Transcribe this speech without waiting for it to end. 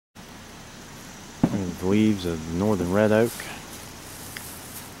The leaves of northern red oak.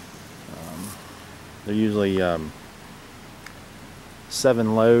 They're usually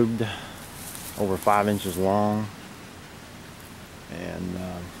 7-lobed, over 5 inches long. And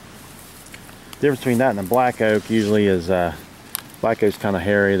the difference between that and the black oak usually is black oak's kind of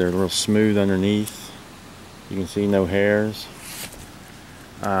hairy. They're real smooth underneath. You can see no hairs.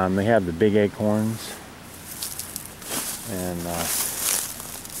 They have the big acorns. And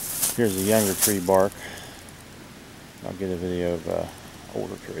here's the younger tree bark. I'll get a video of an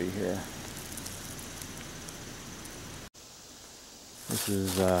older tree here. This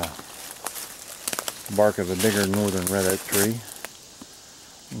is bark of a bigger northern red oak tree.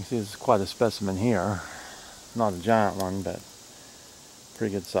 You can see this is quite a specimen here. Not a giant one, but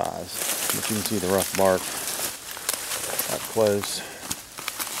pretty good size. But you can see the rough bark up close.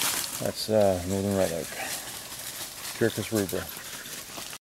 That's northern red oak. Quercus Rubra.